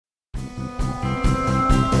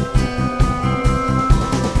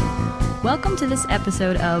Welcome to this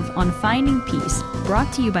episode of On Finding Peace,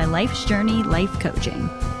 brought to you by Life's Journey Life Coaching.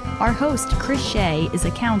 Our host, Chris Shea, is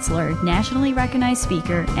a counselor, nationally recognized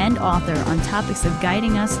speaker, and author on topics of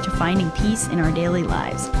guiding us to finding peace in our daily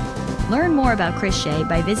lives. Learn more about Chris Shea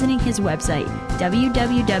by visiting his website,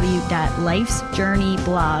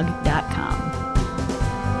 www.lifesjourneyblog.com.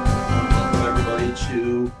 Welcome, everybody,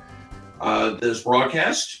 to this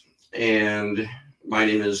broadcast, and my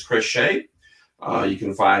name is Chris Shea. You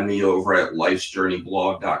can find me over at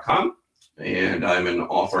lifesjourneyblog.com, and I'm an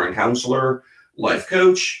author and counselor, life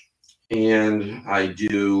coach, and I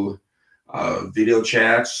do video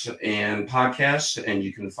chats and podcasts, and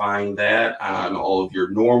you can find that on all of your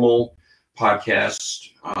normal podcast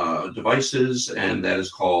devices, and that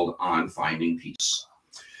is called On Finding Peace.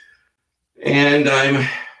 And I'm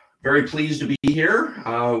very pleased to be here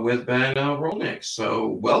with Ben Rolnick. So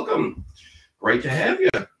welcome. Great to have you.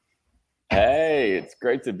 Hey, it's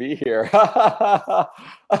great to be here. So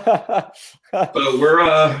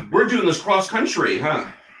we're doing this cross country, huh?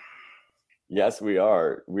 Yes, we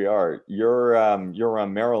are. We are. You're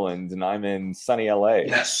on Maryland, and I'm in sunny LA.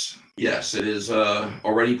 Yes. It is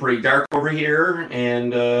already pretty dark over here,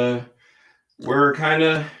 and we're kind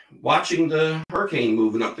of watching the hurricane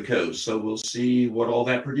moving up the coast. So we'll see what all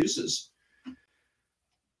that produces.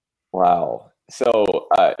 Wow. So,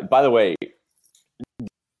 by the way,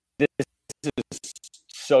 this is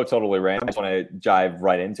so totally random. I just want to dive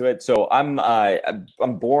right into it. So I'm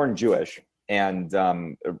born Jewish and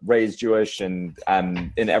raised Jewish, and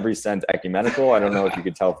I'm in every sense ecumenical. I don't know if you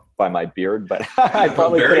could tell by my beard, but I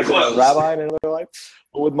probably could have been a rabbi in another life.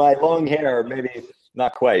 But with my long hair, maybe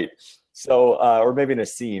not quite. So, or maybe in a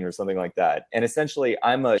scene or something like that. And essentially,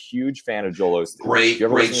 I'm a huge fan of Joel Osteen.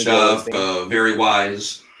 Great stuff. Very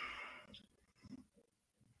wise.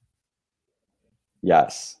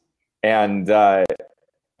 Yes. And I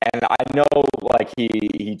know, like,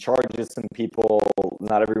 he charges some people,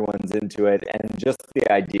 not everyone's into it, and just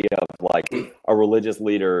the idea of like a religious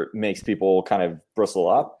leader makes people kind of bristle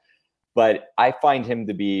up. But I find him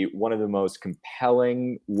to be one of the most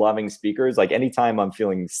compelling, loving speakers. Like, anytime I'm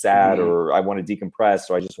feeling sad or I want to decompress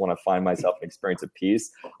or I just want to find myself an experience of peace,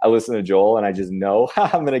 I listen to Joel and I just know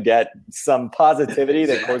I'm going to get some positivity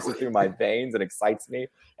that courses through my veins and excites me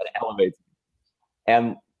and elevates me.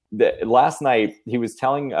 And last night, he was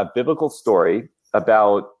telling a biblical story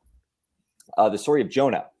about the story of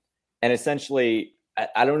Jonah. And essentially,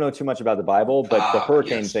 I don't know too much about the Bible, but the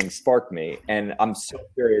hurricane thing sparked me. And I'm so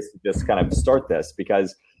curious to just kind of start this,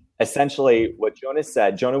 because essentially what Jonah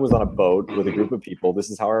said, Jonah was on a boat with a group of people. This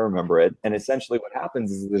is how I remember it. And essentially what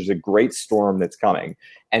happens is there's a great storm that's coming.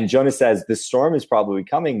 And Jonah says, this storm is probably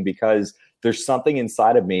coming because there's something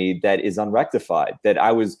inside of me that is unrectified, that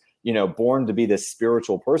I was born to be this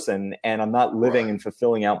spiritual person, and I'm not living and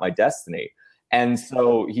fulfilling out my destiny. And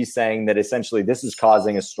so he's saying that essentially this is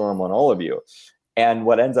causing a storm on all of you. And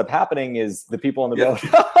what ends up happening is the people on the boat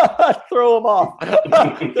throw him off.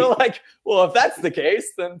 They're like, well, if that's the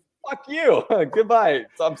case, then fuck you. Goodbye.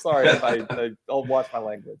 So I'm sorry if I'll watch my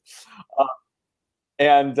language.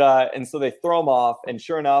 And so they throw him off, and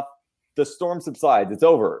sure enough, the storm subsides. It's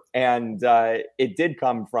over. And it did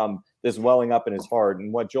come from this welling up in his heart.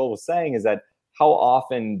 And what Joel was saying is that how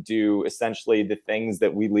often do essentially the things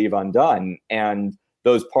that we leave undone and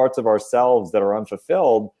those parts of ourselves that are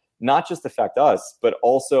unfulfilled not just affect us, but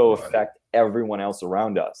also affect everyone else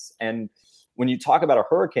around us. And when you talk about a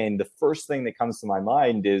hurricane, the first thing that comes to my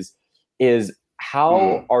mind is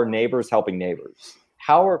how are neighbors helping neighbors?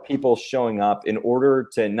 How are people showing up in order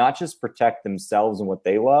to not just protect themselves and what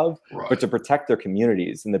they love, but to protect their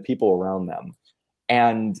communities and the people around them?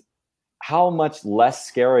 And how much less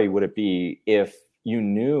scary would it be if you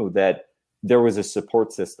knew that there was a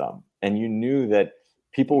support system and you knew that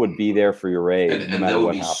people would be there for your aid, no matter what happened? And that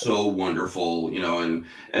would be so wonderful, and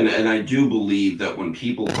I do believe that when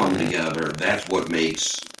people come together, that's what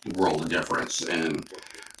makes the world a difference. And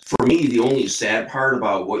for me, the only sad part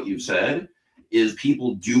about what you've said is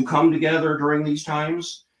people do come together during these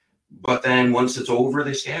times, but then once it's over,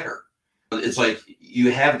 they scatter. It's like you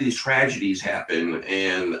have these tragedies happen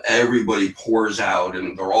and everybody pours out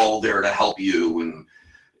and they're all there to help you, and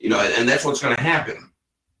and that's what's going to happen.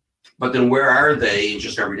 But then where are they in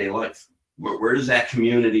just everyday life? Where does that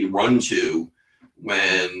community run to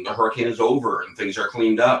when the hurricane is over and things are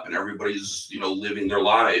cleaned up and everybody's living their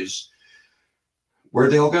lives?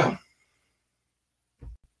 Where'd they all go?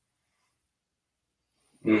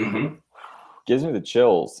 Gives me the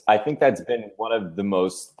chills. I think that's been one of the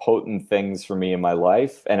most potent things for me in my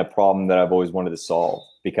life, and a problem that I've always wanted to solve,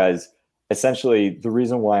 because essentially the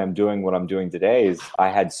reason why I'm doing what I'm doing today is I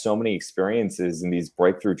had so many experiences in these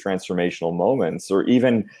breakthrough transformational moments, or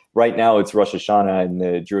even right now it's Rosh Hashanah in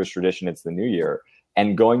the Jewish tradition, it's the New Year,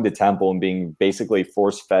 and going to temple and being basically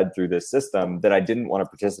force fed through this system that I didn't want to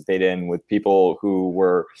participate in with people who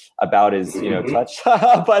were about as, touched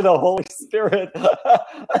by the Holy Spirit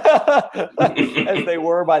as they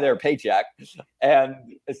were by their paycheck. And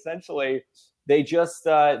essentially they just,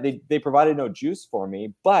 they provided no juice for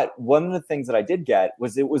me. But one of the things that I did get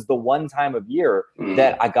was it was the one time of year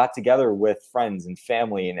that I got together with friends and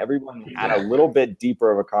family, and everyone had a little bit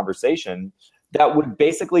deeper of a conversation that would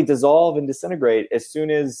basically dissolve and disintegrate as soon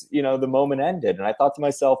as, the moment ended. And I thought to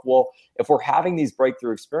myself, well, if we're having these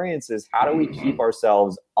breakthrough experiences, how do we keep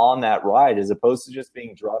ourselves on that ride as opposed to just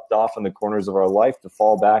being dropped off in the corners of our life to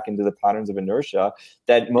fall back into the patterns of inertia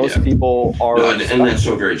that most people are. No, and that's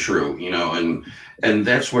so very true, and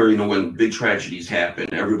that's where, when big tragedies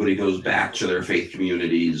happen, everybody goes back to their faith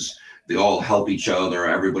communities. They all help each other.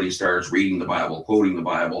 Everybody starts reading the Bible, quoting the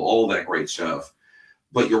Bible, all that great stuff.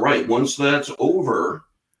 But you're right. Once that's over,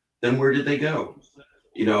 then where did they go?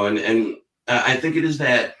 And I think it is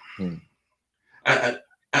that. I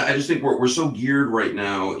just think we're so geared right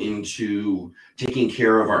now into taking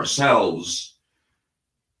care of ourselves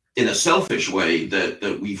in a selfish way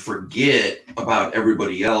that we forget about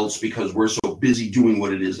everybody else because we're so busy doing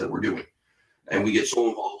what it is that we're doing, and we get so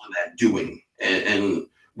involved in that doing, and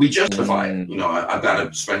we justify it. I've got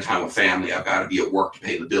to spend time with family. I've got to be at work to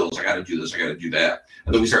pay the bills. I got to do this. I got to do that.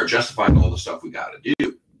 And then we start justifying all the stuff we got to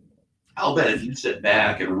do. I'll bet if you sit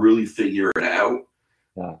back and really figure it out,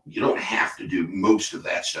 you don't have to do most of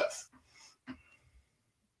that stuff.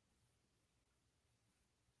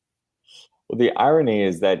 Well, the irony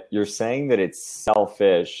is that you're saying that it's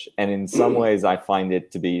selfish, and in some ways I find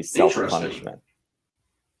it to be self-punishment.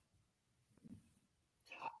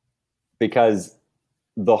 Because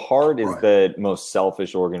the heart is the most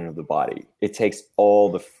selfish organ of the body. It takes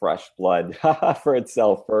all the fresh blood for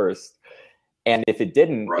itself first. And if it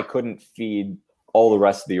didn't, it couldn't feed all the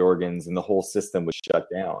rest of the organs, and the whole system would shut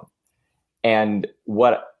down. And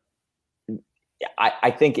what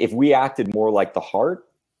I think, if we acted more like the heart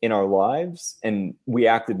in our lives and we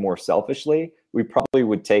acted more selfishly, we probably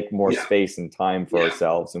would take more space and time for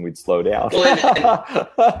ourselves, and we'd slow down.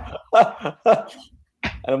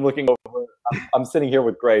 And I'm looking over, I'm sitting here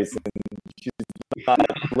with Grace, and she's not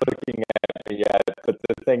looking at me yet. But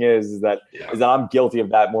the thing is that I'm guilty of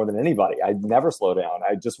that more than anybody. I never slow down.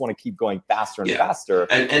 I just want to keep going faster and faster.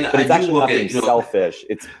 And but it's actually not being selfish.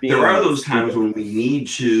 It's being. There are those times when we need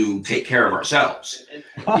to take care of ourselves,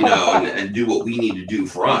 and do what we need to do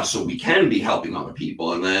for us, so we can be helping other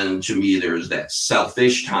people. And then, to me, there's that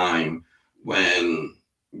selfish time when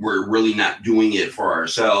we're really not doing it for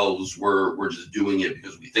ourselves. We're just doing it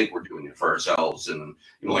because we think we're doing it for ourselves. And,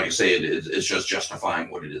 like I say, it's just justifying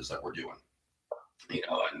what it is that we're doing,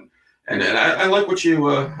 and I like what you,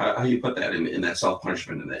 how you put that in that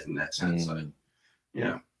self-punishment in that sense.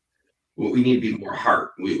 We need to be more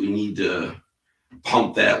heart. We need to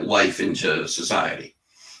pump that life into society.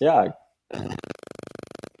 Yeah.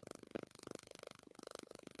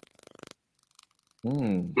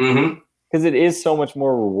 Because it is so much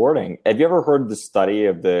more rewarding. Have you ever heard the study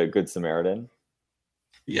of the Good Samaritan?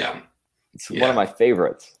 Yeah. It's one of my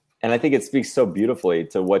favorites. And I think it speaks so beautifully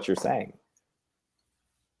to what you're saying.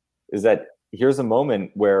 Is that here's a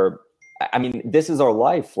moment where, this is our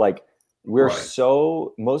life. Like, most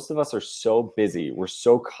of us are so busy. We're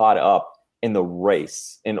so caught up in the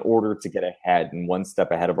race in order to get ahead and one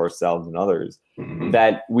step ahead of ourselves and others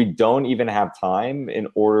that we don't even have time in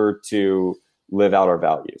order to live out our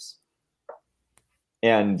values.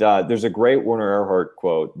 And there's a great Werner Erhard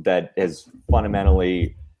quote that has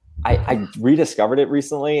fundamentally, I rediscovered it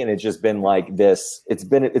recently, and it's just been like this. It's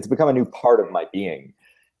become a new part of my being.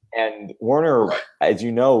 And Werner, as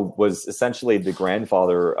you know, was essentially the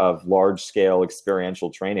grandfather of large-scale experiential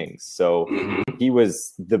trainings. So he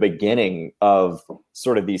was the beginning of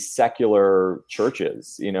sort of these secular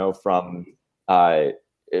churches, from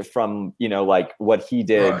like what he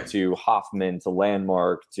did to Hoffman, to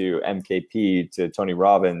Landmark, to MKP, to Tony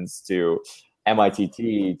Robbins, to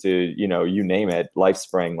MITT, to, you name it,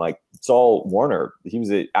 LifeSpring. Like, it's all Werner. He was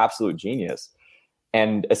an absolute genius.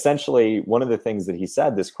 And essentially, one of the things that he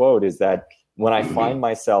said, this quote, is that when I find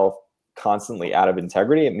myself constantly out of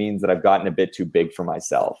integrity, it means that I've gotten a bit too big for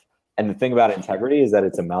myself. And the thing about integrity is that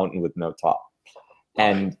it's a mountain with no top.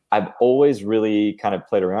 And I've always really kind of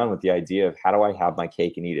played around with the idea of, how do I have my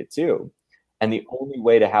cake and eat it too? And the only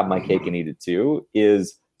way to have my cake and eat it too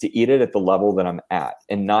is to eat it at the level that I'm at,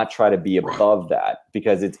 and not try to be above that,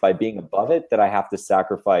 because it's by being above it that I have to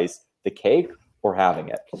sacrifice the cake or having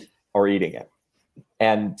it or eating it.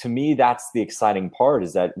 And to me, that's the exciting part,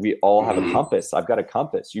 is that we all have a compass. I've got a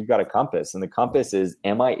compass. You've got a compass. And the compass is,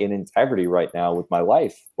 am I in integrity right now with my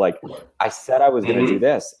life? Like, I said I was going to do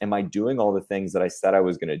this. Am I doing all the things that I said I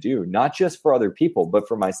was going to do? Not just for other people, but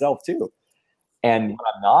for myself too. And when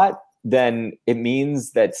I'm not, then it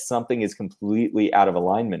means that something is completely out of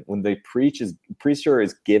alignment. When the preacher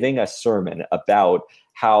is giving a sermon about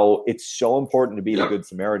how it's so important to be the Good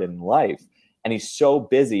Samaritan in life, and he's so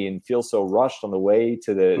busy and feels so rushed on the way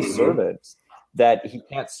to the service that he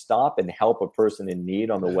can't stop and help a person in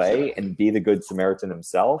need on the way and be the Good Samaritan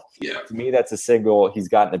himself. Yeah. To me, that's a signal he's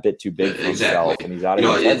gotten a bit too big for himself, and he's out of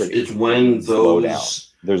integrity. It's when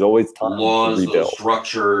those there's always time laws, to rebuild. those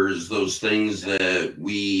structures, those things that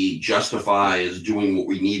we justify as doing what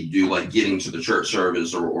we need to do, like getting to the church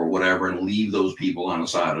service or whatever, and leave those people on the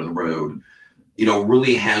side of the road,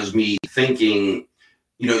 really has me thinking,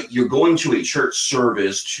 you're going to a church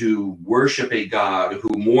service to worship a God who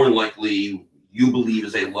more than likely you believe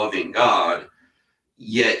is a loving God,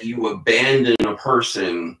 yet you abandon a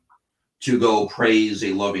person to go praise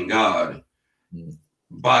a loving God.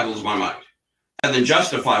 Boggles my mind. And then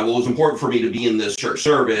justify, well, it's important for me to be in this church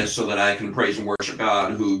service so that I can praise and worship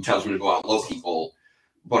God who tells me to go out and love people,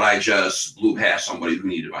 but I just blew past somebody who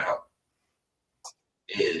needed my help.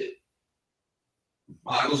 It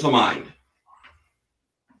boggles the mind.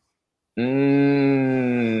 There's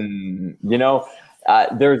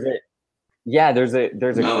a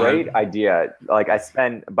great idea. Like,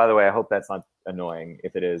 by the way, I hope that's not annoying.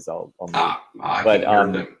 If it is, I'll move.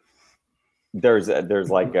 But there's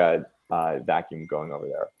like a vacuum going over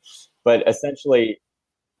there. But essentially,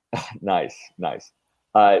 nice.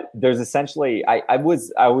 There's essentially, I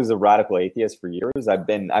was a radical atheist for years. I've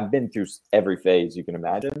been through every phase you can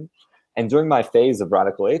imagine. And during my phase of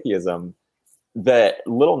radical atheism, the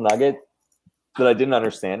little nugget that I didn't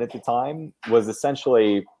understand at the time was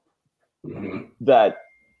essentially that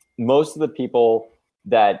most of the people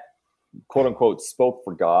that quote unquote spoke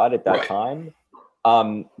for God at that time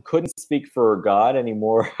couldn't speak for God any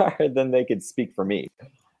more than they could speak for me.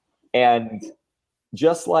 And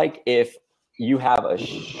just like if you have a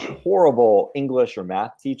horrible English or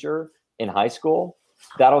math teacher in high school,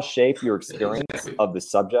 that'll shape your experience of the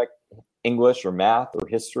subject, English or math or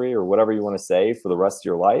history or whatever you want to say, for the rest of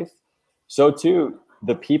your life. So too,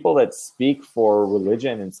 the people that speak for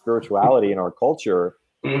religion and spirituality in our culture,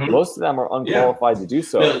 most of them are unqualified to do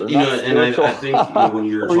so. And I think when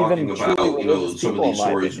you're talking about some of these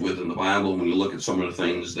stories within the Bible, when you look at some of the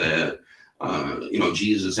things that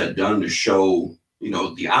Jesus had done to show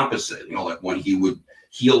the opposite, like when he would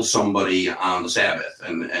heal somebody on the Sabbath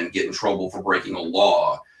and get in trouble for breaking a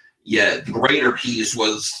law, yet the greater piece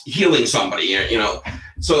was healing somebody,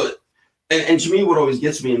 so. And to me, what always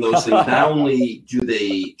gets me in those things, not only do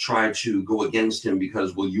they try to go against him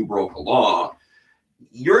because, well, you broke the law,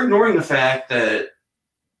 you're ignoring the fact that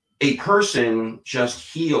a person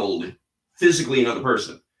just healed physically another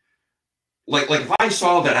person. Like if I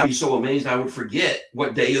saw that, I'd be so amazed I would forget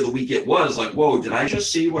what day of the week it was. Like, whoa, did I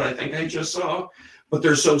just see what I think I just saw? But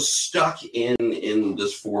they're so stuck in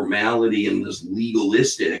this formality and this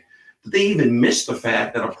legalistic that they even miss the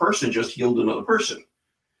fact that a person just healed another person.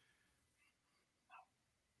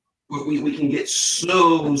 We can get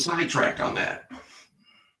so sidetracked on that.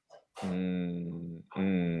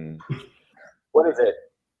 What is it?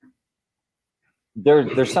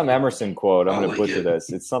 There's some Emerson quote. I'm going to butcher this.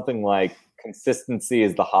 It's something like, consistency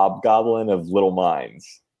is the hobgoblin of little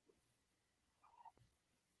minds.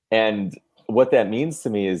 And what that means to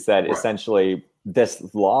me is that essentially this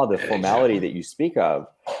law, the formality that you speak of,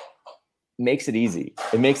 makes it easy.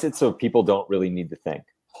 It makes it so people don't really need to think.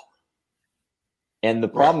 And the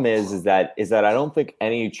problem is that I don't think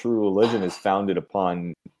any true religion is founded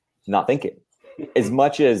upon not thinking. As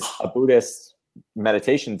much as a Buddhist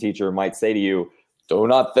meditation teacher might say to you, do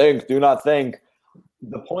not think, do not think.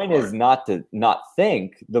 The point is not to not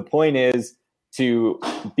think. The point is to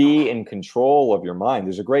be in control of your mind.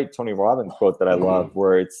 There's a great Tony Robbins quote that I love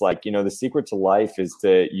where it's like, the secret to life is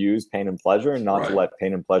to use pain and pleasure and not to let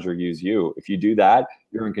pain and pleasure use you. If you do that,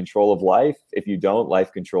 you're in control of life. If you don't,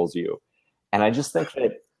 life controls you. And I just think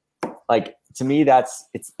that, like, to me,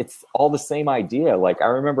 it's all the same idea. Like, I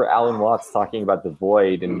remember Alan Watts talking about the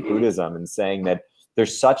void in Buddhism and saying that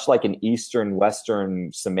there's such like an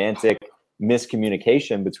Eastern-Western semantic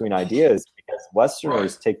miscommunication between ideas, because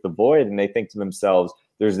Westerners take the void and they think to themselves,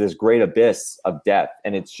 there's this great abyss of depth,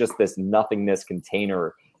 and it's just this nothingness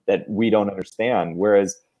container that we don't understand.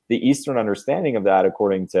 Whereas the Eastern understanding of that,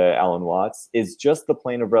 according to Alan Watts, is just the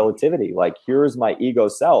plane of relativity. Like, here's my ego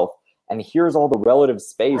self, and here's all the relative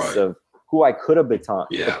space Right. of who I could have become,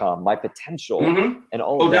 Yeah. my potential, Mhm. and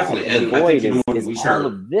all Oh, of that. definitely. And And the I void think, when is we all start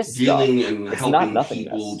of this stuff. dealing and It's not helping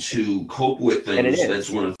nothingness. people to cope with And it things, is. that's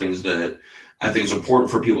one of the things that I think is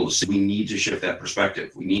important for people to see. We need to shift that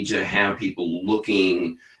perspective. We need to have people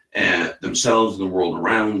looking at themselves and the world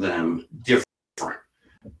around them different.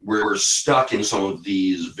 We're stuck in some of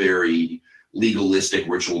these very legalistic,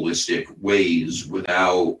 ritualistic ways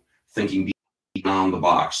without thinking beyond the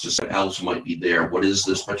box to say what else might be there. What is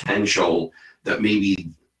this potential that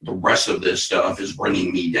maybe the rest of this stuff is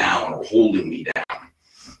bringing me down or holding me down?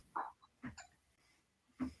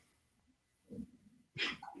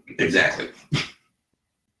 Exactly.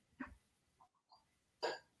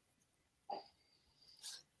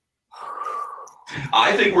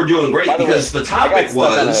 I think we're doing great because the topic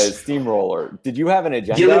was on a was steamroller. Did you have an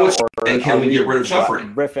agenda? dealing with or and can we get rid of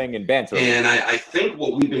suffering? Riffing and banter. And I think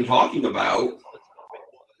what we've been talking about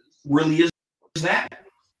really is that.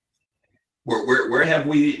 Where have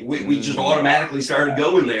we just automatically started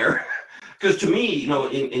going there? Because to me, you know,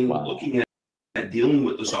 in looking at dealing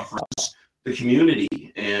with the sufferings, the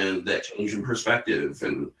community and that change in perspective,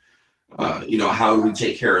 and you know, how do we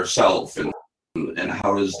take care of self, and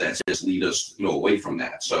how does that just lead us, you know, away from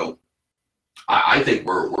that? So I think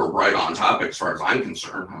we're right on topic as far as I'm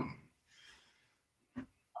concerned.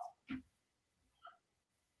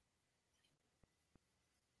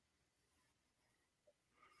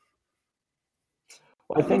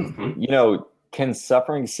 Well, I think, you know, Can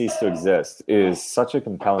Suffering Cease to Exist is such a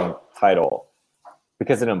compelling title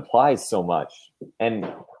because it implies so much. And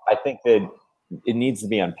I think that it needs to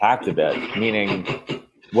be unpacked a bit, meaning,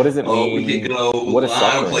 what does it mean? We could go what a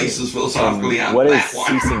lot of places philosophically on what that does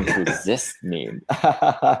one. ceasing to exist mean?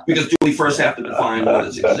 Because do we first have to define what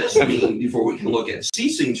does exist mean before we can look at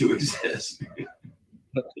ceasing to exist?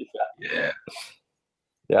 Yeah.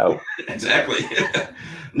 Yeah. Exactly.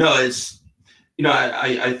 No, it's, you know,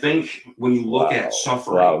 I think when you look at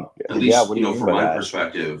suffering, at least, you know, from my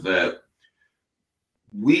perspective, that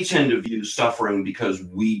we tend to view suffering because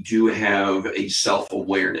we do have a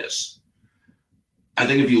self-awareness. I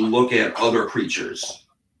think if you look at other creatures,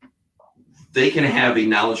 they can have a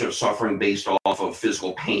knowledge of suffering based off of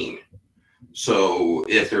physical pain. So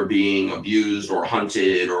if they're being abused or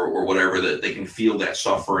hunted or whatever, that they can feel that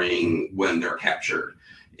suffering when they're captured.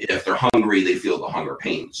 If they're hungry, they feel the hunger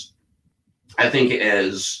pains. I think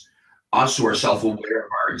as us who are self-aware of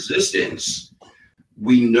our existence,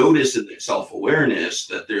 we notice in that self-awareness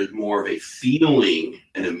that there's more of a feeling,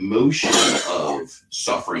 an emotion of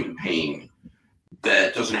suffering and pain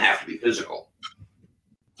that doesn't have to be physical,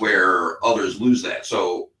 where others lose that.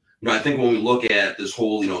 So, you know, I think when we look at this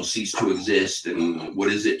whole, you know, cease to exist and what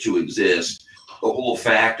is it to exist, the whole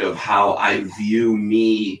fact of how I view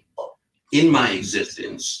me in my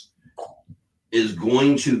existence is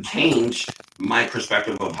going to change my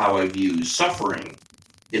perspective of how I view suffering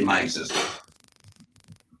in my existence.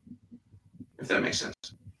 If that makes sense.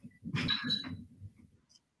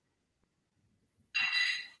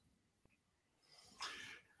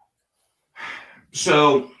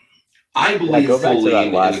 So I believe fully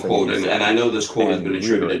in the quote, and I know this quote has been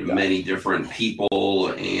attributed to many different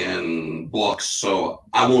people and books, so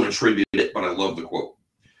I won't attribute it, but I love the quote.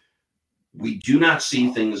 We do not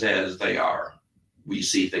see things as they are. We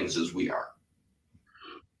see things as we are.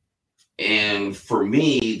 And for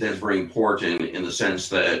me, that's very important in the sense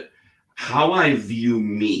that how I view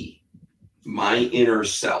me, my inner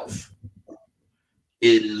self,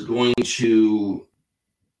 is going to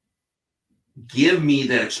give me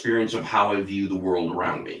that experience of how I view the world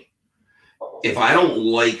around me. If I don't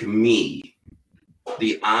like me,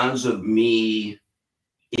 the odds of me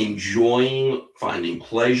enjoying, finding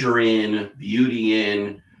pleasure in, beauty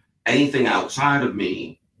in, anything outside of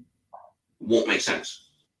me won't make sense.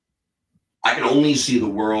 I can only see the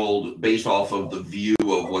world based off of the view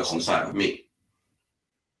of what's inside of me.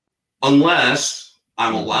 Unless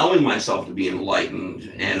I'm allowing myself to be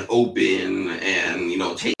enlightened and open and, you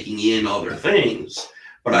know, taking in other things.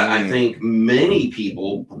 But I think many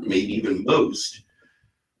people, maybe even most,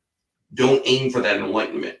 don't aim for that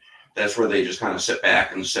enlightenment. That's where they just kind of sit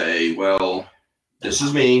back and say, well, this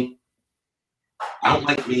is me. I don't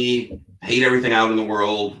like me, hate everything out in the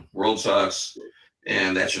world sucks,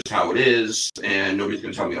 and that's just how it is, and nobody's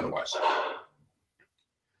going to tell me otherwise.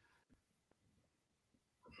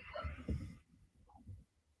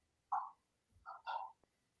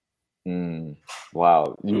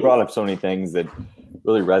 Wow, you brought up so many things that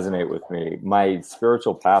really resonate with me. My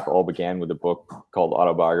spiritual path all began with a book called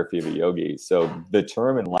Autobiography of a Yogi. So the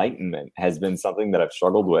term enlightenment has been something that I've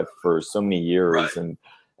struggled with for so many years. And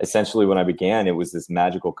essentially when I began, it was this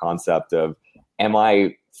magical concept of, am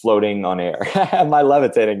I floating on air? Am I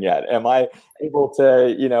levitating yet? Am I able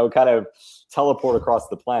to, kind of teleport across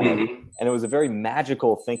the planet? Mm-hmm. And it was a very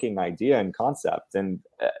magical thinking idea and concept. And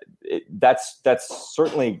that's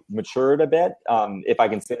certainly matured a bit, if I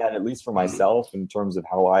can say that, at least for myself, in terms of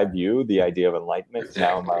how I view the idea of enlightenment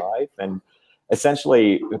now in my life. And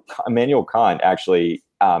essentially, Immanuel Kant actually,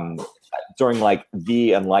 during like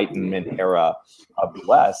the Enlightenment era of the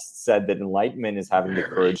West, said that enlightenment is having the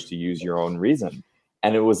courage to use your own reason.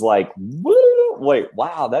 And it was like, woo, wait,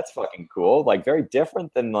 wow, that's fucking cool. Like very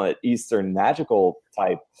different than the Eastern magical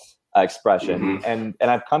type expression. Mm-hmm.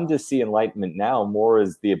 And I've come to see enlightenment now more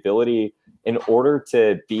as the ability in order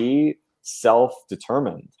to be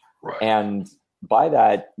self-determined. Right. And by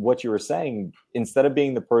that, what you were saying, instead of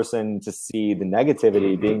being the person to see the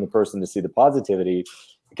negativity, being the person to see the positivity,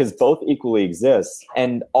 because both equally exist,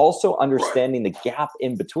 and also understanding the gap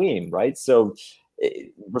in between, right? So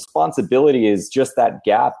responsibility is just that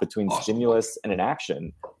gap between stimulus and an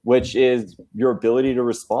action, which is your ability to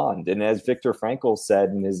respond. And as Viktor Frankl said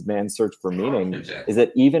in his Man's Search for Meaning, is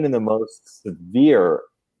that even in the most severe,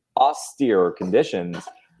 austere conditions,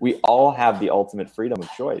 we all have the ultimate freedom of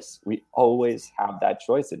choice. We always have that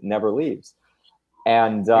choice. It never leaves.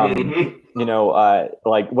 And,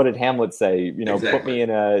 like what did Hamlet say? Put me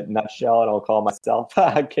in a nutshell and I'll call myself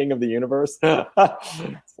king of the universe.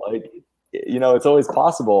 It's like, it's always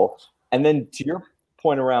possible. And then to your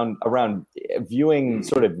point around viewing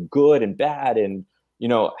sort of good and bad and,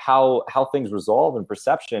 how things resolve in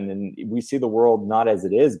perception, and we see the world not as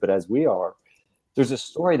it is, but as we are. There's a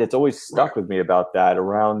story that's always stuck with me about that,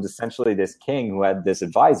 around essentially this king who had this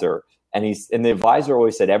advisor, and the advisor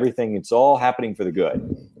always said everything, it's all happening for the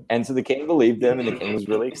good. And so the king believed him, and the king was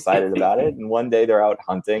really excited about it. And one day they're out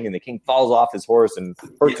hunting, and the king falls off his horse and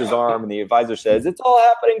hurts his arm, and the advisor says, it's all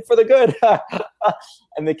happening for the good.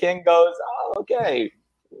 And the king goes, oh, okay,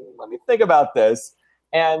 let me think about this.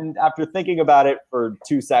 And after thinking about it for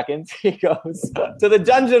 2 seconds, he goes, to the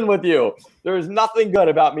dungeon with you. There's nothing good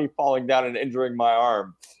about me falling down and injuring my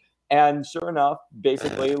arm. And sure enough,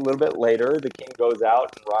 basically a little bit later, the king goes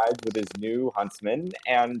out and rides with his new huntsman,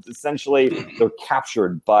 and essentially they're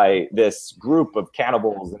captured by this group of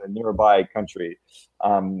cannibals in a nearby country.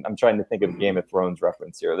 I'm trying to think of Game of Thrones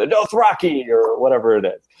reference here, the Dothraki or whatever it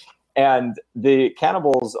is. And the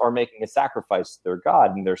cannibals are making a sacrifice to their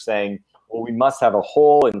god, and they're saying, well, we must have a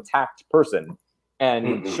whole intact person.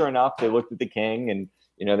 And sure enough, they looked at the king, and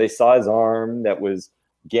they saw his arm that was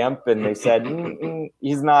gimp, and they said,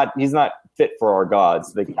 he's not fit for our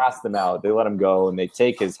gods. They cast him out, they let him go, and they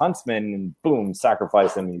take his huntsman and boom,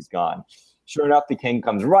 sacrifice him, and he's gone. Sure enough, the king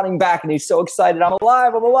comes running back, and he's so excited, I'm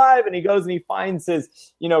alive. And he goes and he finds his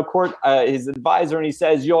his advisor, and he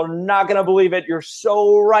says, you're not gonna believe it, you're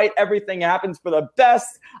so right, everything happens for the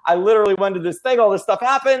best. I literally went to this thing, all this stuff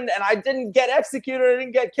happened, and I didn't get executed, I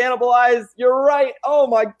didn't get cannibalized. You're right, oh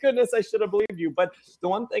my goodness, I should have believed you. But the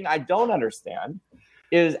one thing I don't understand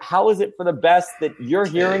is, how is it for the best that you're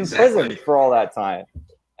here in prison for all that time?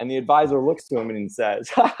 And the advisor looks to him and he says,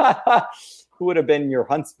 who would have been your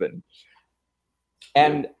huntsman?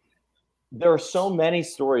 And there are so many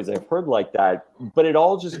stories I've heard like that, but it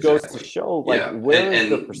all just goes to show, like, where is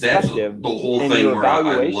the perspective, that's the whole and thing your where I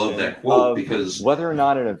evaluation love that quote, of because whether or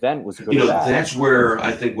not an event was good or bad. that's where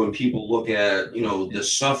I think when people look at,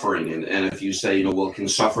 this suffering, and if you say, well, can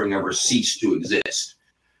suffering ever cease to exist?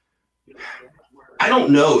 I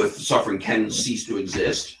don't know if suffering can cease to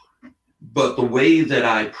exist, but the way that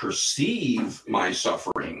I perceive my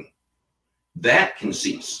suffering, that can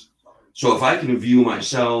cease. So if I can view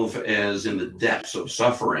myself as in the depths of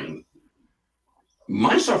suffering,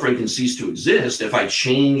 my suffering can cease to exist if I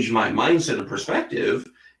change my mindset and perspective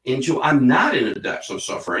into I'm not in the depths of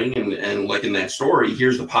suffering. And like in that story,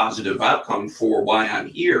 here's the positive outcome for why I'm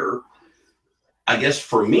here. I guess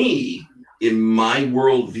for me, in my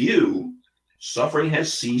worldview, suffering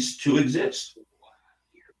has ceased to exist.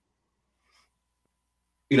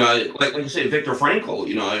 Like you say, Viktor Frankl,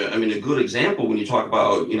 I mean, a good example when you talk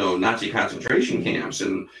about, Nazi concentration camps,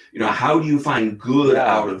 and, how do you find good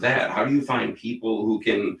out of that? How do you find people who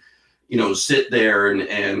can, sit there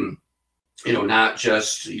and not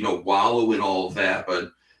just, wallow in all of that,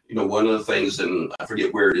 but, one of the things, and I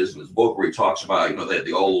forget where it is in his book, where he talks about, that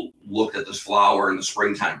they all looked at this flower in the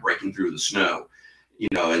springtime breaking through the snow,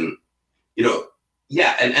 and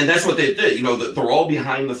that's what they did. They're all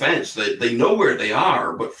behind the fence. They know where they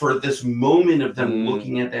are, but for this moment of them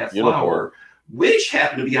looking at that flower, which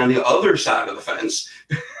happened to be on the other side of the fence,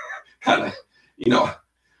 kind of,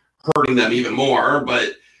 hurting them even more.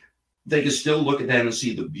 But they can still look at that and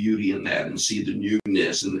see the beauty in that and see the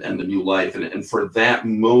newness and the new life. And for that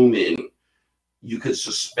moment, you could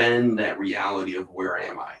suspend that reality of where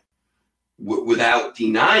am I without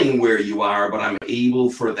denying where you are, but I'm able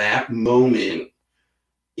for that moment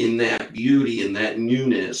in that beauty and that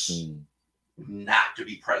newness not to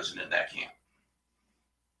be present in that camp.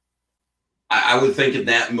 I would think at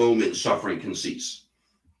that moment, suffering can cease.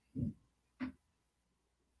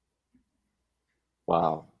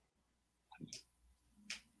 Wow.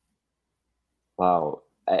 Wow.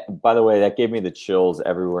 By the way, that gave me the chills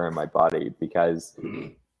everywhere in my body, because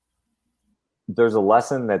there's a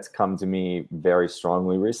lesson that's come to me very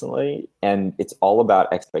strongly recently, and it's all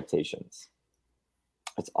about expectations.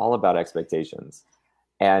 It's all about expectations.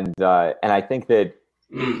 And I think that,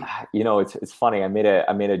 you know, it's funny. I made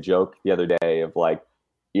a joke the other day of like,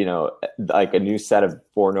 you know, like a new set of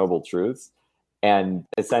Four Noble Truths. And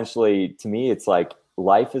essentially to me, it's like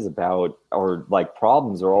life is about, or like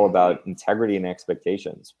problems are all about integrity and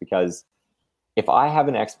expectations. Because if I have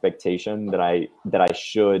an expectation that I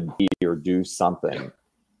should be or do something,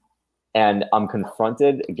 and I'm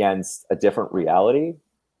confronted against a different reality,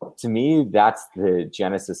 to me, that's the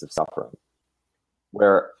genesis of suffering.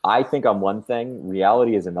 Where I think I'm one thing,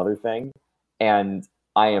 reality is another thing, and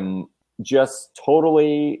I am just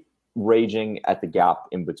totally raging at the gap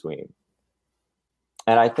in between.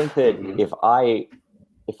 And I think that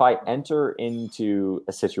if I enter into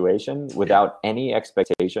a situation without any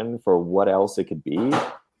expectation for what else it could be,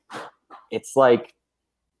 it's like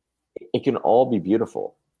it can all be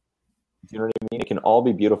beautiful. Do you know what I mean? It can all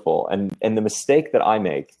be beautiful. And the mistake that I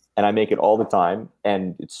make, and I make it all the time,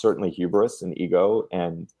 and it's certainly hubris and ego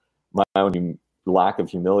and my own lack of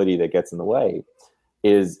humility that gets in the way,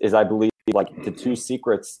 is I believe like the two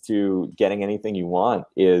secrets to getting anything you want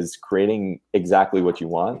is creating exactly what you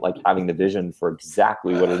want, like having the vision for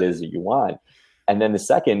exactly what it is that you want. And then the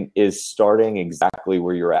second is starting exactly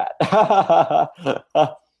where you're at.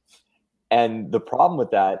 And the problem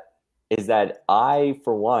with that is that I,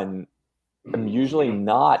 for one, am usually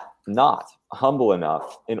not humble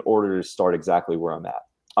enough in order to start exactly where I'm at.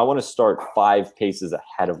 I want to start 5 paces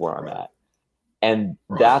ahead of where I'm at. And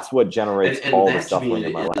that's what generates all the suffering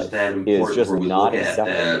in my life, is just not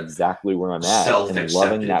accepting exactly where I'm at and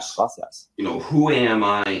loving that process. You know, who am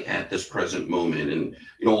I at this present moment? And,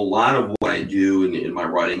 you know, a lot of what I do in my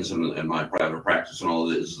writings and my private practice and all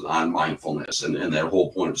of this is on mindfulness and that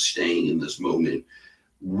whole point of staying in this moment.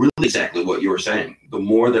 Really exactly what you were saying. The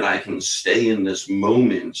more that I can stay in this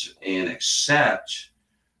moment and accept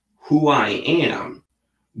who I am,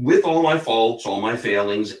 with all my faults, all my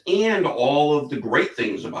failings, and all of the great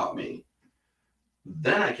things about me,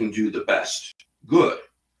 then I can do the best good.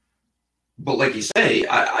 But like you say,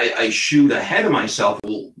 I shoot ahead of myself.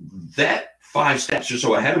 Well, that 5 steps or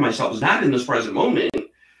so ahead of myself is not in this present moment.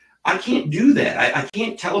 I can't do that. I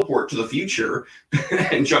can't teleport to the future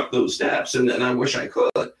and jump those steps, and I wish I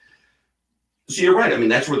could. So you're right. I mean,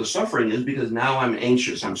 that's where the suffering is, because now I'm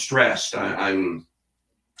anxious, I'm stressed, I'm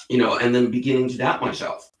you know, and then beginning to doubt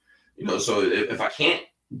myself, you know. So if I can't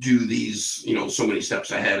do these, you know, so many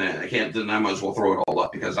steps ahead and I can't, then I might as well throw it all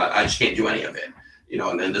up, because I just can't do any of it, you know,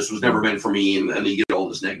 and then this was never meant for me. And then you get all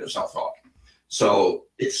this negative self-talk. So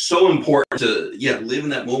it's so important to, live in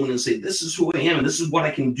that moment and say, this is who I am and this is what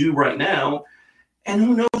I can do right now. And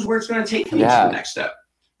who knows where it's going to take me to the next step.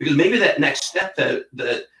 Because maybe that next step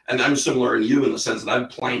that, and I'm similar in you in the sense that I've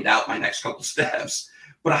planned out my next couple steps.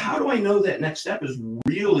 But how do I know that next step is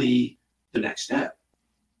really the next step?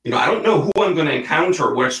 You know, I don't know who I'm going to encounter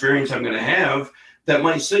or what experience I'm going to have that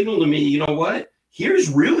might signal to me, you know what,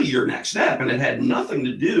 here's really your next step. And it had nothing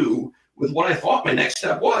to do with what I thought my next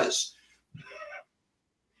step was.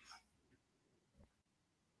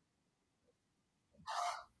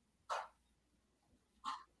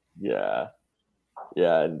 Yeah.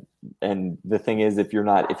 And the thing is, if you're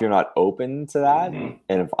not open to that, and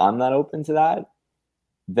if I'm not open to that,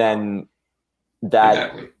 then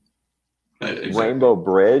that exactly. Rainbow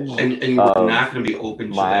bridge, and we're not going to be open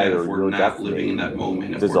to that if we're not living in that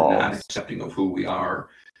moment, if we're not accepting of who we are.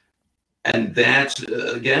 And that's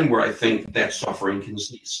again where I think that suffering can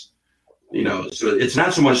cease. You know, so it's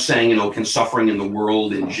not so much saying, you know, can suffering in the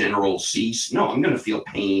world in general cease? No, I'm going to feel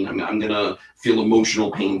pain. I'm going to feel emotional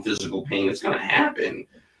pain, physical pain. It's going to happen.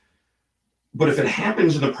 But if it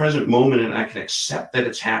happens in the present moment and I can accept that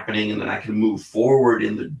it's happening and then I can move forward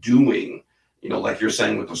in the doing, you know, like you're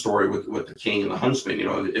saying with the story with the king and the huntsman, you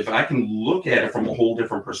know, if I can look at it from a whole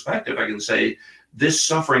different perspective, I can say this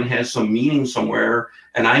suffering has some meaning somewhere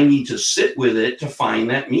and I need to sit with it to find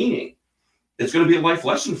that meaning. It's going to be a life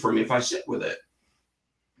lesson for me if I sit with it.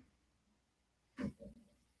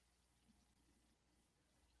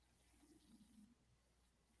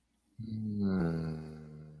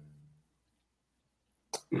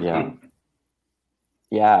 Yeah.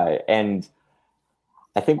 Yeah. And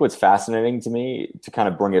I think what's fascinating to me, to kind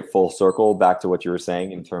of bring it full circle back to what you were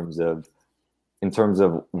saying in terms of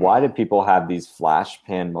why do people have these flash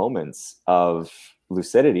pan moments of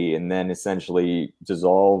lucidity and then essentially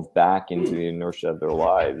dissolve back into the inertia of their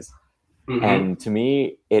lives. And to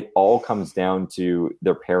me, it all comes down to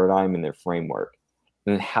their paradigm and their framework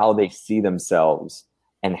and how they see themselves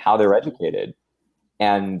and how they're educated.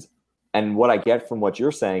 And what I get from what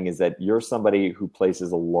you're saying is that you're somebody who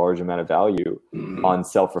places a large amount of value on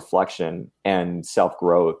self-reflection and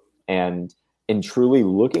self-growth and in truly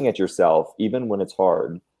looking at yourself, even when it's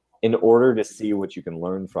hard, in order to see what you can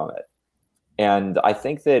learn from it. And I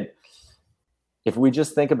think that if we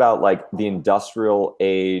just think about like the industrial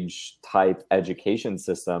age type education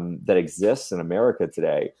system that exists in America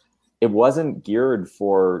today, it wasn't geared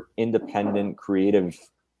for independent, creative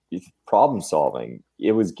problem solving.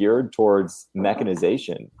 It was geared towards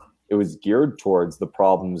mechanization. It was geared towards the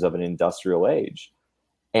problems of an industrial age.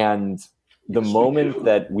 And the moment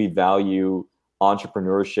that we value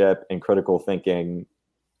entrepreneurship and critical thinking,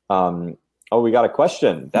 oh, we got a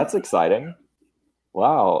question. That's exciting.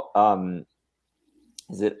 Wow.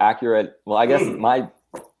 Is it accurate? Well, I guess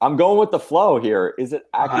I'm going with the flow here. Is it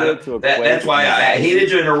accurate to equate? That's why I hated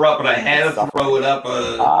to interrupt, but I had to throw it up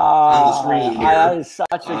on the screen here. That is such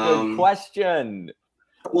a good question.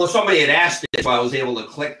 Well, somebody had asked it, so I was able to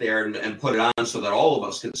click there and put it on so that all of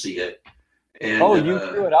us could see it. And, you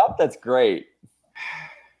threw it up? That's great.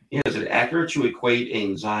 Yeah, is it accurate to equate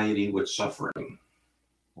anxiety with suffering?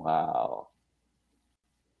 Wow.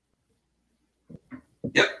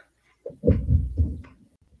 Yep.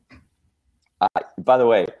 By the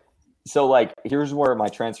way, so like, here's where my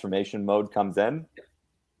transformation mode comes in.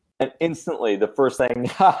 And instantly, the first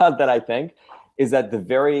thing that I think is that the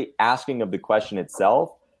very asking of the question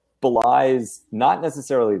itself belies not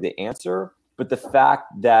necessarily the answer, but the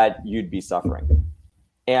fact that you'd be suffering.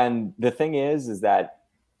 And the thing is that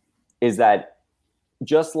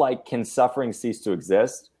just like can suffering cease to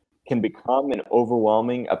exist can become an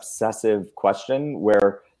overwhelming, obsessive question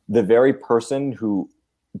where the very person who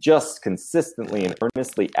just consistently and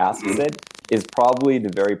earnestly asks it is probably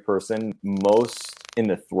the very person most in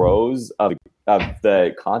the throes of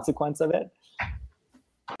the consequence of it.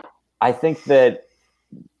 I think that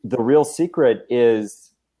the real secret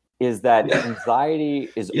is that anxiety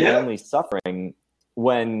is only suffering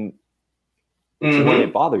when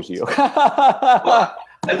it bothers you. Well,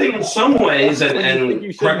 I think in some ways, and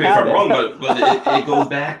correct me if I'm wrong, but it goes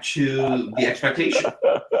back to the expectation.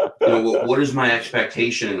 What is my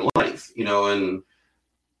expectation in life? And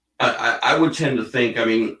I would tend to think, I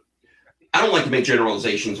mean, I don't like to make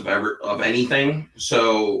generalizations of anything.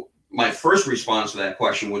 So my first response to that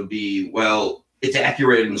question would be, well, it's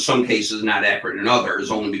accurate in some cases, not accurate in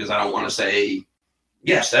others, only because I don't want to say,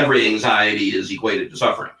 yes, every anxiety is equated to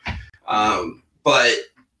suffering. But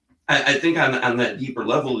I think on that deeper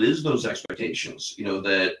level, it is those expectations,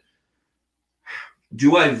 that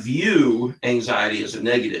do I view anxiety as a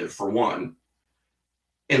negative, for one?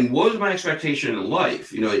 And what is my expectation in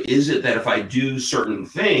life? Is it that if I do certain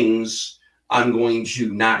things, I'm going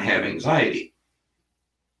to not have anxiety?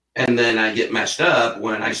 And then I get messed up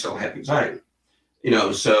when I still have anxiety,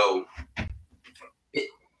 so.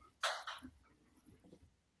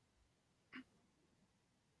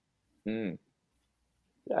 Yeah.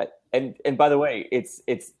 And by the way, it's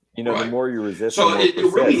right. The more you resist, so it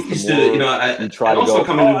really needs to, I try to go. I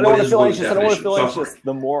don't want to feel anxious. I don't want to feel anxious.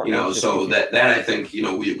 The more, so that I think, we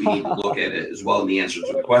need to look at it as well in the answer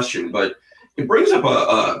to the question. But it brings up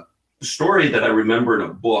a story that I remember in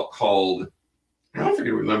a book called, I don't know if I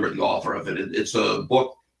can remember the author of it. It's a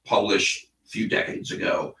book published a few decades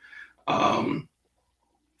ago, and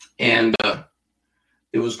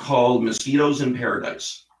it was called Mosquitoes in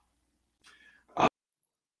Paradise.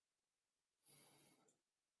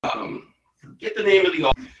 Forget the name of the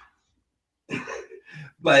author,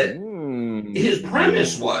 but his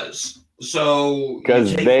premise was, so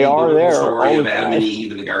because they are there, story of Adam and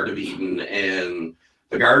Eve in the Garden of Eden, and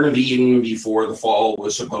the Garden of Eden before the fall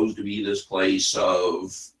was supposed to be this place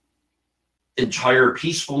of entire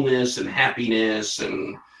peacefulness and happiness,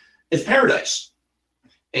 and it's paradise.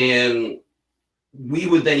 And we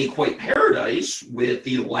would then equate paradise with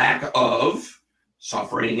the lack of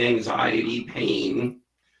suffering, anxiety, pain.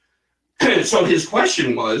 So his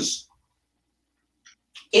question was,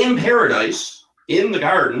 in paradise, in the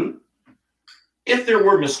garden, if there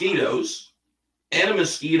were mosquitoes and a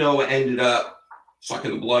mosquito ended up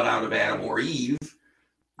sucking the blood out of Adam or Eve,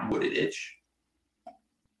 would it itch?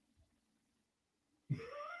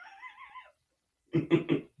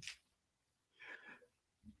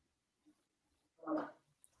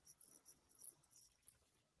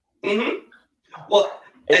 Well,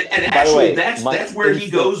 and By the actually, way, that's where he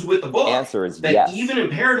goes with the book. Answer is that yes. even in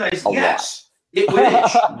paradise, A yes, it would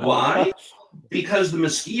itch. Why? Because the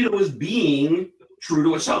mosquito is being true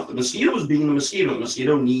to itself. The mosquito is being the mosquito. The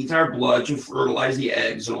mosquito needs our blood to fertilize the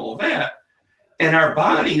eggs and all of that. And our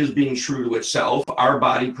body is being true to itself. Our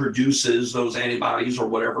body produces those antibodies or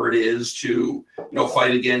whatever it is to,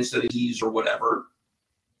 fight against the disease or whatever.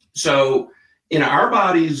 So in our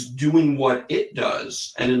bodies doing what it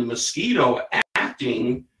does, and in the mosquito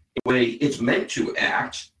acting the way it's meant to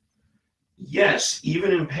act, yes,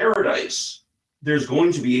 even in paradise, there's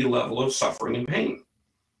going to be a level of suffering and pain.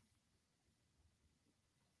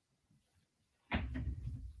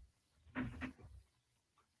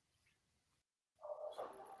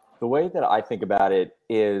 The way that I think about it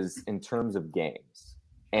is in terms of games.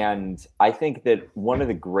 And I think that one of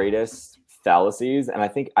the greatest fallacies, and I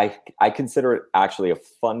think I consider it actually a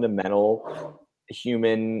fundamental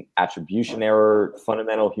human attribution error,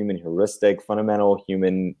 fundamental human heuristic, fundamental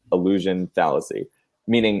human illusion fallacy.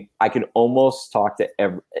 Meaning I could almost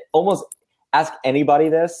almost ask anybody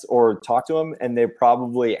this or talk to them, and they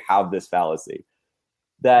probably have this fallacy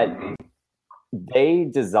that they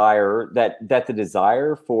desire that the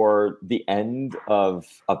desire for the end of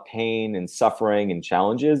pain and suffering and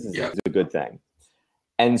challenges is a good thing.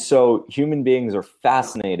 And so human beings are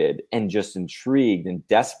fascinated and just intrigued and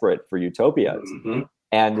desperate for utopias.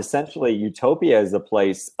 And essentially utopia is a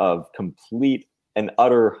place of complete and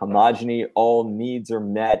utter homogeny. All needs are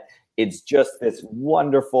met. It's just this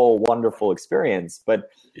wonderful, wonderful experience. But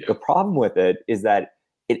the problem with it is that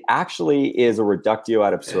it actually is a reductio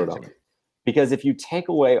ad absurdum. Because if you take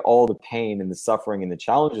away all the pain and the suffering and the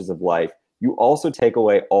challenges of life, you also take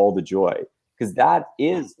away all the joy. Because that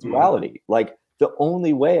is duality. Like the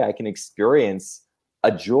only way I can experience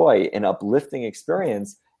a joy and uplifting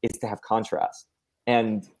experience is to have contrast.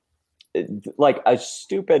 And like a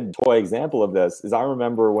stupid toy example of this is I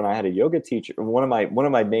remember when I had a yoga teacher, one of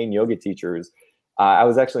my main yoga teachers, I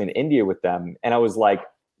was actually in India with them, and I was like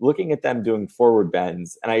looking at them doing forward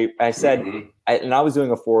bends, and I said, and I was doing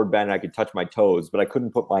a forward bend, and I could touch my toes, but I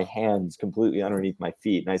couldn't put my hands completely underneath my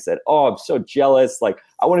feet. And I said, "Oh, I'm so jealous. Like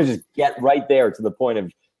I want to just get right there to the point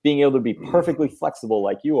of being able to be perfectly flexible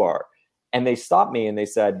like you are." And they stopped me and they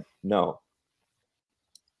said, "No,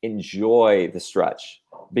 enjoy the stretch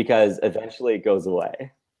because eventually it goes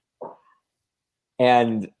away."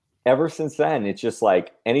 And ever since then, it's just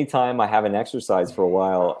like anytime I have an exercise for a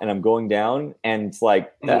while and I'm going down and it's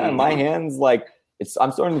like my hands, like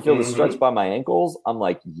I'm starting to feel the stretch by my ankles. I'm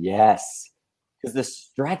like, yes, because the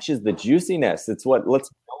stretch is the juiciness. It's what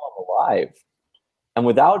lets me know I'm alive. And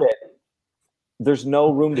without it, there's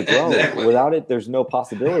no room to grow. Exactly. Without it, there's no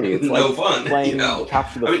possibility. It's no like fun, playing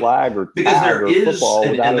capture the flag or because tag there or is, football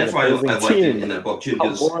and without that's why I an liked opposing it team. in that book too. How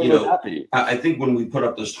Because boring would that be? I think when we put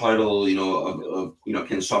up this title, of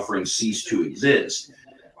can suffering cease to exist?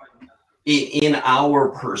 In our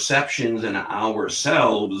perceptions and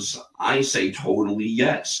ourselves, I say totally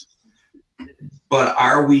yes. But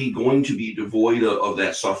are we going to be devoid of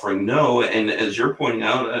that suffering? No. And as you're pointing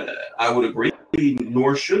out, I would agree,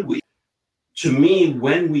 nor should we. To me,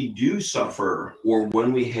 when we do suffer or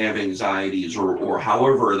when we have anxieties or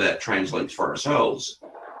however that translates for ourselves,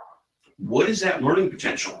 what is that learning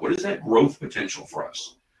potential? What is that growth potential for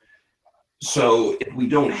us? So if we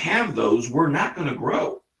don't have those, we're not going to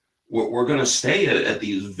grow. We're going to stay at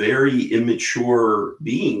these very immature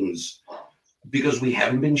beings because we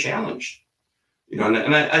haven't been challenged.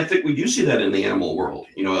 And I think we do see that in the animal world.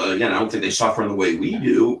 Again, I don't think they suffer in the way we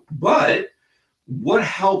do, but what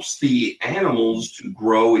helps the animals to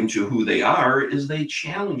grow into who they are is they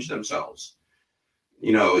challenge themselves.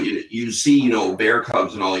 You see, bear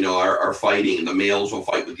cubs and all, are fighting, and the males will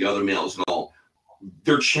fight with the other males and all.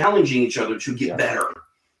 They're challenging each other to get better.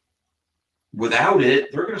 Without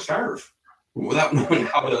it, they're going to starve without knowing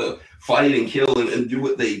how to fight and kill and do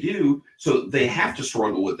what they do. So they have to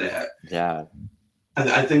struggle with that. Yeah.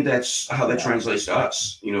 I think that's how that translates to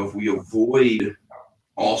us. If we avoid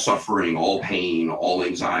all suffering, all pain, all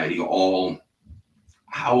anxiety, how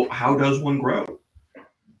does one grow?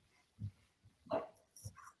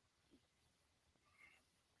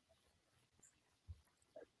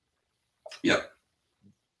 Yep.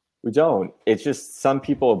 We don't. It's just some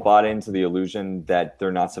people have bought into the illusion that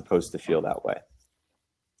they're not supposed to feel that way.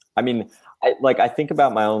 I mean, I think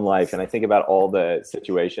about my own life, and I think about all the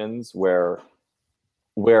situations where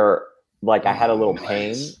like I had a little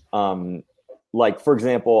pain. Like for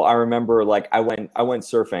example, I remember like I went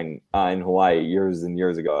surfing in Hawaii years and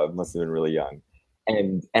years ago. I must have been really young,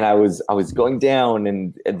 and I was going down,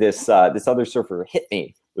 and this other surfer hit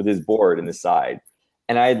me with his board in the side,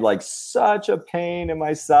 and I had like such a pain in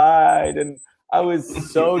my side, and I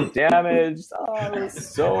was so damaged. Oh, it was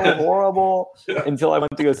so horrible until I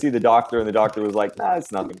went to go see the doctor, and the doctor was like, "Nah,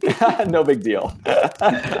 it's nothing, no big deal."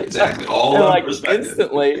 Exactly. All and about like perspective.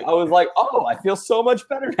 instantly, I was like, "Oh, I feel so much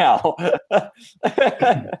better now."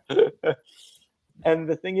 And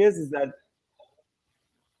the thing is that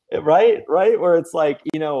right, where it's like,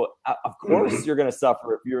 of course you're going to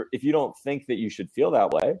suffer if you don't think that you should feel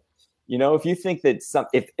that way. If you think that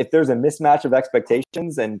if there's a mismatch of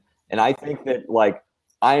expectations, and I think that like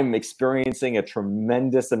I'm experiencing a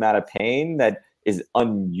tremendous amount of pain that is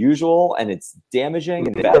unusual and it's damaging,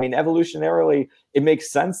 and I mean, evolutionarily, it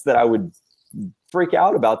makes sense that I would freak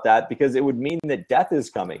out about that, because it would mean that death is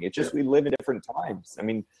coming. It's just we live in different times. I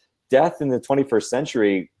mean, death in the 21st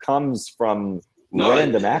century comes from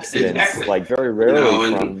random accidents, exactly. like very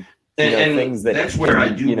rarely from things that that's where I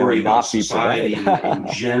do worry about society in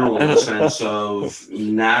general, in the sense of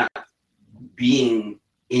not being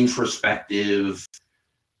introspective,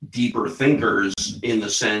 deeper thinkers, in the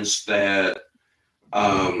sense that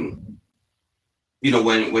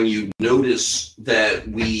when you notice that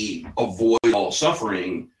we avoid all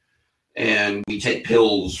suffering and we take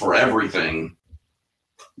pills for everything,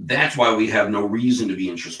 that's why we have no reason to be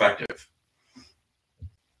introspective.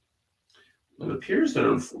 It appears that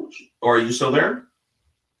unfortunately, are you still there?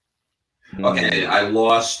 Okay, I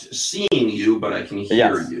lost seeing you, but I can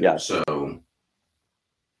hear you. Yes. So,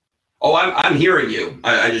 I'm hearing you.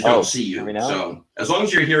 I just don't see you. So as long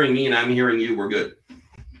as you're hearing me and I'm hearing you, we're good.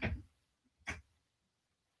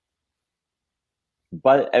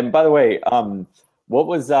 But by the way, what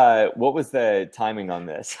was the timing on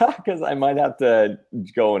this? Because I might have to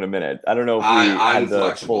go in a minute. I don't know if we had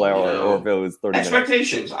the full hour or if it was 30 minutes.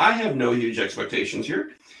 Expectations. I have no huge expectations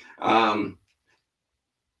here.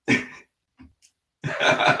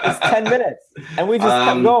 It's 10 minutes, and we just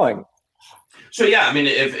kept going. So yeah, I mean,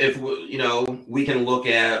 if we can look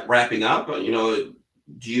at wrapping up.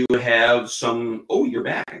 Do you have some? Oh, you're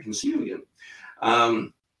back. I can see you again.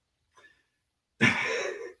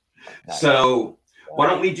 So why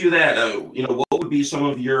don't we do that? What would be some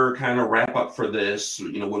of your kind of wrap up for this?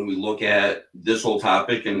 When we look at this whole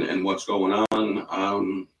topic and what's going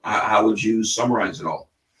on, how would you summarize it all?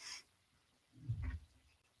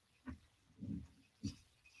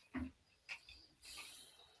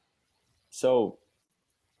 So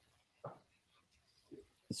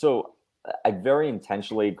I very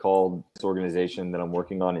intentionally called this organization that I'm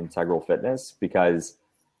working on Integral Fitness, because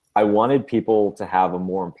I wanted people to have a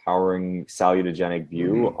more empowering salutogenic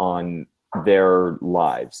view on their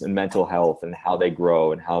lives and mental health and how they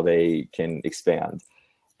grow and how they can expand.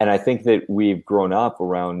 And I think that we've grown up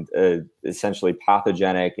around essentially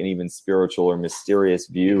pathogenic and even spiritual or mysterious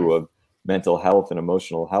view of mental health and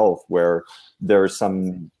emotional health, where there's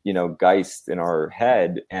some, geist in our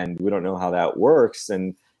head and we don't know how that works.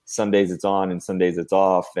 And some days it's on and some days it's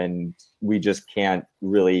off, and we just can't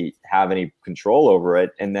really have any control over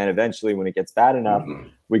it. And then eventually when it gets bad enough,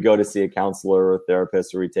 we go to see a counselor or a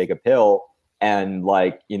therapist, or we take a pill, and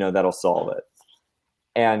that'll solve it.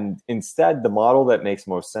 And instead, the model that makes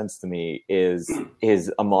most sense to me is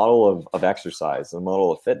a model of exercise, a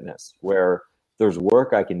model of fitness, where there's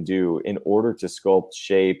work I can do in order to sculpt,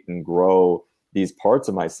 shape, and grow these parts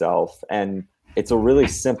of myself. And it's a really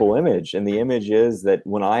simple image. And the image is that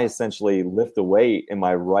when I essentially lift a weight in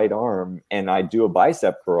my right arm and I do a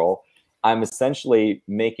bicep curl, I'm essentially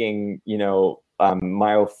making,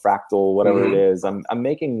 myofractal, whatever it is. I'm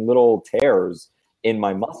making little tears in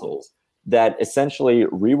my muscles that essentially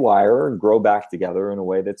rewire and grow back together in a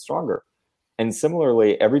way that's stronger. And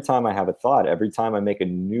similarly, every time I have a thought, every time I make a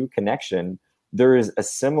new connection, there is a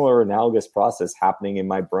similar analogous process happening in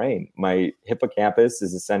my brain. My hippocampus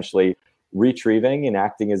is essentially retrieving and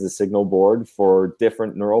acting as a signal board for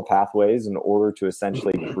different neural pathways in order to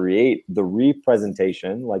essentially create the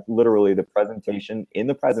representation, like literally the presentation in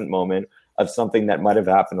the present moment of something that might have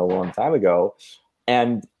happened a long time ago.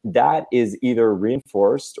 And that is either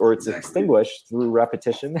reinforced or it's extinguished through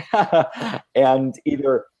repetition. And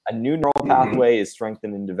either a new neural pathway is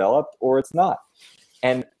strengthened and developed, or it's not.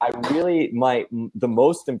 And the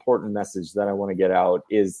most important message that I want to get out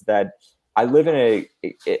is that I live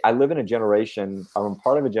in a generation, I'm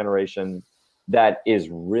part of a generation that is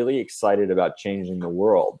really excited about changing the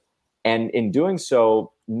world. And in doing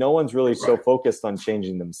so, no one's really so focused on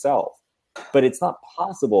changing themselves. But it's not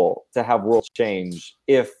possible to have world change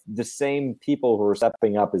if the same people who are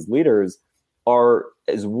stepping up as leaders are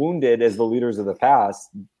as wounded as the leaders of the past,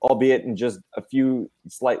 albeit in just a few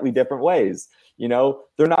slightly different ways. You know,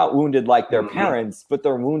 they're not wounded like their parents, but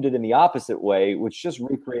they're wounded in the opposite way, which just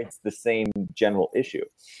recreates the same general issue.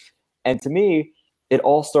 And to me, it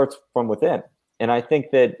all starts from within. And I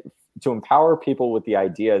think that to empower people with the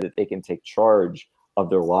idea that they can take charge of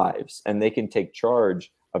their lives and they can take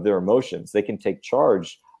charge of their emotions, they can take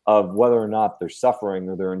charge of whether or not they're suffering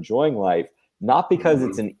or they're enjoying life, not because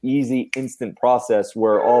it's an easy, instant process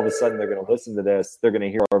where all of a sudden they're going to listen to this, they're going to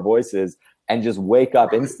hear our voices and just wake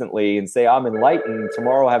up instantly and say, I'm enlightened,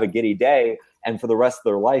 tomorrow I'll have a giddy day, and for the rest of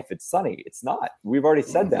their life it's sunny. It's not. We've already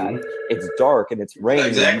said that. It's dark and it's raining.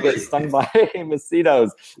 Exactly. And you get stung by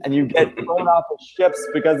mosquitoes and you get thrown off of ships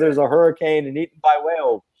because there's a hurricane and eaten by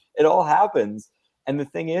whales. It all happens. And the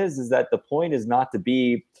thing is that the point is not to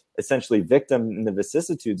be essentially victim in the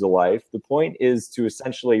vicissitudes of life. The point is to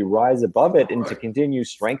essentially rise above it and to continue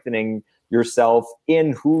strengthening yourself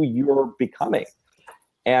in who you're becoming.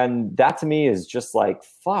 And that to me is just like,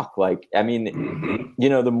 fuck, like, I mean, you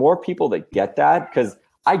know, the more people that get that, because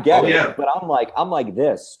I get it, but I'm like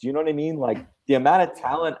this. Do you know what I mean? Like the amount of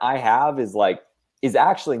talent I have is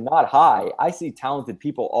actually not high. I see talented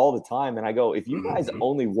people all the time. And I go, if you guys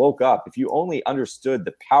only woke up, if you only understood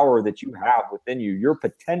the power that you have within you, your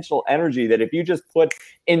potential energy that if you just put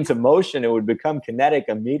into motion, it would become kinetic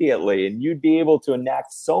immediately. And you'd be able to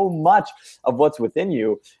enact so much of what's within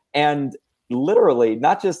you. And literally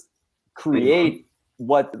not just create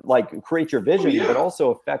create your vision, but also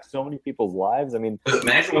affect so many people's lives. I mean,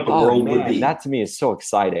 imagine what the world would be. That to me is so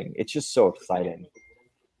exciting. It's just so exciting.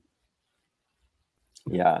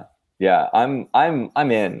 Yeah. I'm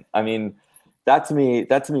in. I mean, that to me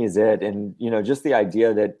is it. And, you know, just the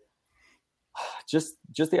idea that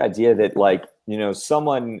like, you know,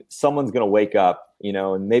 someone's going to wake up, you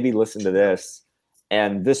know, and maybe listen to this,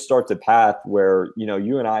 and this starts a path where, you know,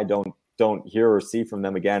 you and I don't hear or see from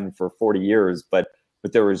them again for 40 years. But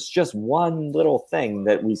there was just one little thing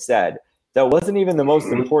that we said that wasn't even the most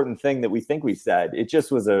important thing that we think we said. It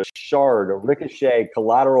just was a shard, a ricochet,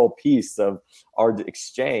 collateral piece of our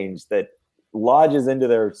exchange that lodges into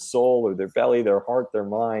their soul or their belly, their heart, their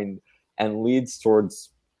mind, and leads towards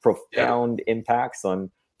profound impacts on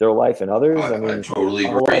their life and others. I totally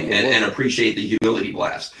agree, and appreciate the humility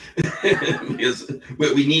blast because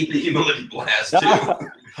we need the humility blast too.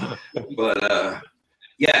 But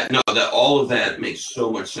that all of that makes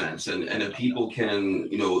so much sense, and if people can,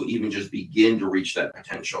 you know, even just begin to reach that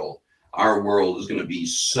potential, our world is going to be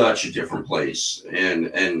such a different place.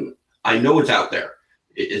 And I know it's out there.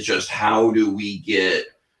 It's just how do we get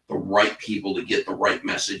the right people to get the right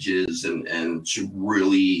messages and to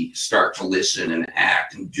really start to listen and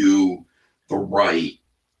act and do the right.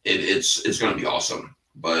 It's going to be awesome.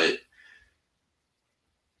 But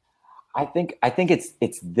I think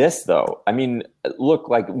it's this though. I mean, look,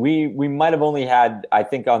 like we might have only had, I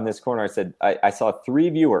think on this corner, I said, I saw 3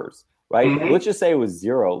 viewers, right? Let's just say it was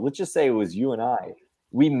 0. Let's just say it was you and I.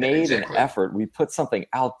 We made an effort. We put something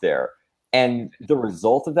out there. And the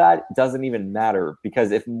result of that doesn't even matter,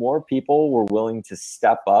 because if more people were willing to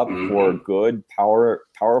step up for good,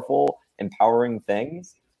 powerful, empowering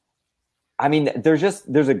things, I mean, there's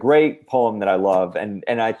a great poem that I love, and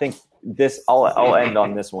I think this, I'll end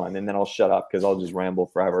on this one, and then I'll shut up because I'll just ramble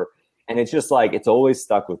forever. And it's just like, it's always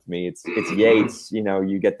stuck with me. It's Yeats, you know,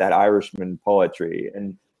 you get that Irishman poetry,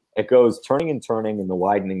 and it goes, turning and turning in the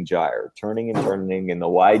widening gyre, turning and turning in the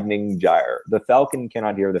widening gyre. The falcon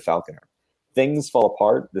cannot hear the falconer. Things fall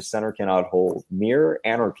apart, the center cannot hold. Mere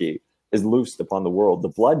anarchy is loosed upon the world. The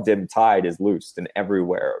blood-dimmed tide is loosed, and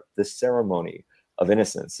everywhere the ceremony of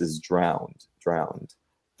innocence is drowned.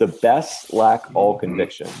 The best lack all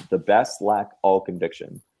conviction. The best lack all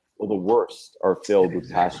conviction. Well, the worst are filled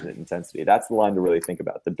with passionate intensity. That's the line to really think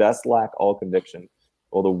about. The best lack all conviction.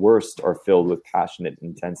 Well, the worst are filled with passionate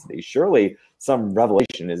intensity. Surely some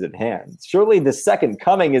revelation is at hand. Surely the second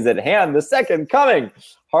coming is at hand. The second coming.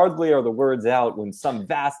 Hardly are the words out when some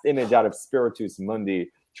vast image out of Spiritus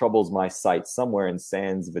Mundi troubles my sight. Somewhere in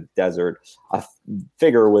sands of a desert, a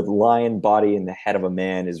figure with lion body and the head of a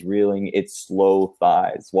man is reeling its slow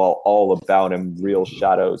thighs, while all about him reel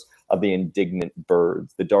shadows of the indignant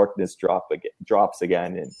birds. The darkness drops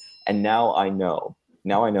again, and now I know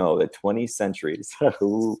that 20 centuries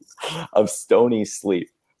of stony sleep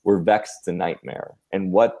were vexed to nightmare.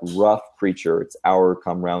 And what rough creature, its hour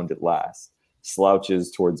come round at last, slouches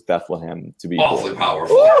towards Bethlehem to be awfully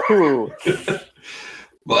powerful.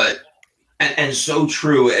 But and so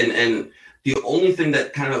true. And the only thing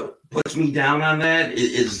that kind of puts me down on that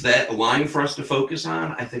is that line for us to focus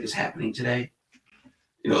on, I think, is happening today.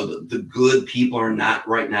 The good people are not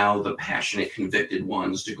right now the passionate, convicted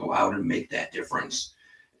ones to go out and make that difference.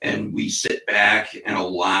 And we sit back and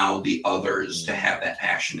allow the others to have that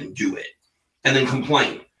passion and do it, and then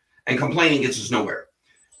complain. And complaining gets us nowhere.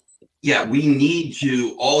 Yeah, we need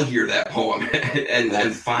to all hear that poem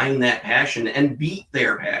and find that passion and beat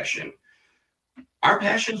their passion. Our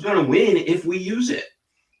passion is going to win if we use it.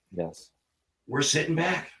 Yes. We're sitting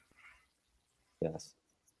back. Yes.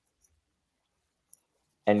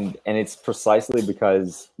 And it's precisely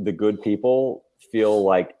because the good people feel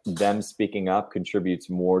like them speaking up contributes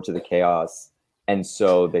more to the chaos, and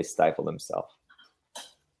so they stifle themselves.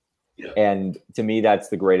 Yeah. And to me, that's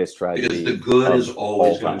the greatest tragedy. Because the good is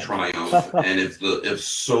always going to triumph. And if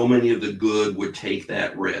so many of the good would take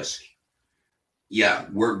that risk, yeah,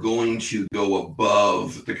 we're going to go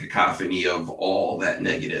above the cacophony of all that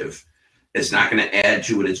negative. It's not going to add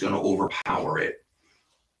to it. It's going to overpower it.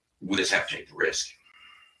 We just have to take the risk.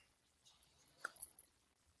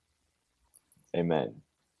 Amen.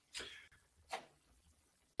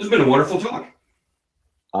 It's been a wonderful talk.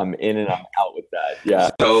 I'm in and I'm out with that. Yeah.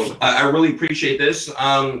 So I really appreciate this.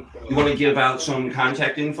 You want to give out some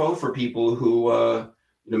contact info for people who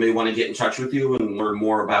may want to get in touch with you and learn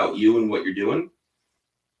more about you and what you're doing?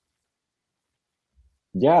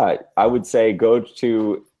 Yeah, I would say go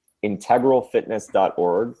to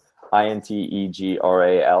integralfitness.org,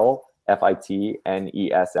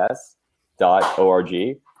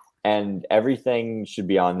 integralfitness.org, and everything should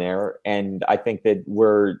be on there. And I think that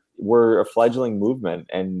we're a fledgling movement,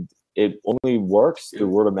 and it only works through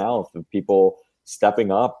word of mouth of people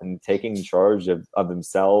stepping up and taking charge of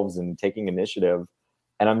themselves and taking initiative.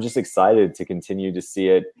 And I'm just excited to continue to see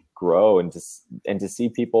it grow and to see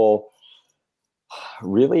people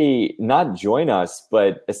really not join us,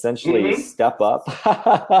 but essentially step up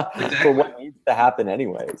for what needs to happen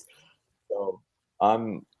anyways. So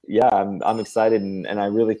I'm excited, and I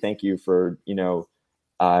really thank you for,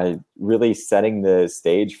 really setting the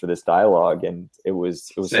stage for this dialogue. And it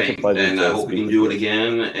was such a pleasure. And I hope we can do it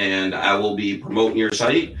again. And I will be promoting your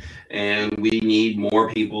site, and we need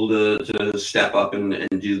more people to step up and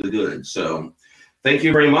do the good. So thank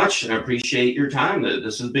you very much. I appreciate your time.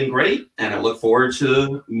 This has been great, and I look forward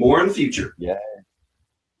to more in the future. Yeah.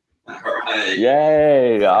 All right.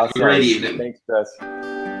 Yay. Awesome. Have a great evening. Thanks, Chris.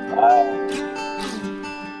 Bye.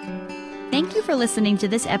 Thank you for listening to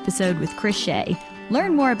this episode with Chris Shea.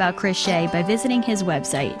 Learn more about Chris Shea by visiting his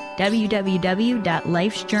website,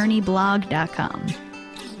 www.lifesjourneyblog.com.